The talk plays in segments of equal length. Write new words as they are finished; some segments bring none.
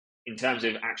in terms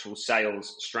of actual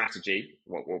sales strategy,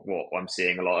 what I'm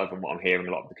seeing a lot of and what I'm hearing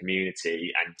a lot of the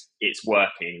community, and it's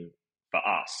working for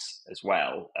us as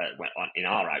well in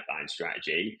our outbound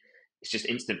strategy, it's just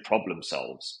instant problem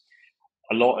solves.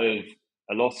 A lot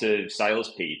of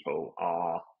salespeople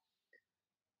are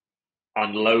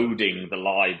unloading the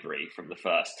library from the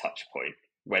first touch point,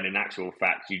 when in actual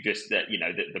fact you just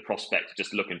the prospect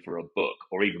just looking for a book,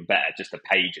 or even better, just a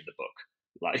page in the book.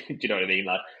 Like, do you know what I mean?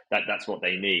 Like that's what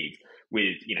they need.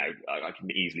 With, I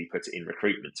can easily put it in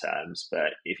recruitment terms,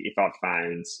 but if I've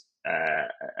found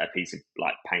a piece of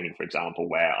like painting, for example,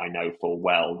 where I know full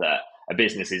well that a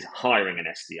business is hiring an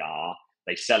SDR,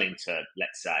 they sell into,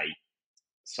 let's say,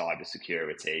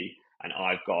 cybersecurity, and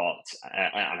I've got,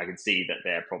 and I can see that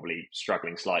they're probably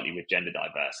struggling slightly with gender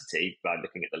diversity by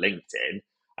looking at the LinkedIn,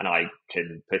 and I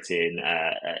can put in,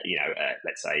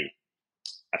 let's say,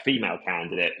 a female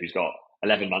candidate who's got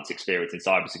 11 months experience in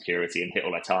cybersecurity and hit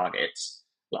all their targets.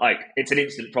 Like, it's an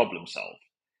instant problem solve,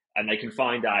 and they can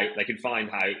find out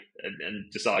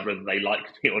and decide whether they like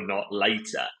me or not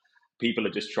later. People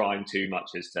are just trying too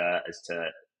much as to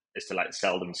like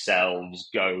sell themselves,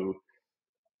 go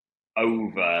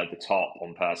over the top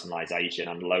on personalization,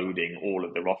 unloading all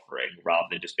of their offering, rather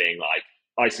than just being like,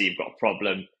 I see you've got a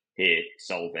problem here,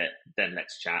 solve it, then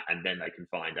let's chat, and then they can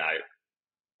find out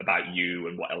about you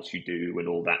and what else you do and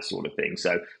all that sort of thing.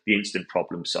 So the instant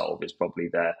problem solve is probably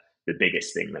the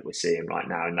biggest thing that we're seeing right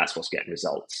now, and that's what's getting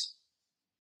results.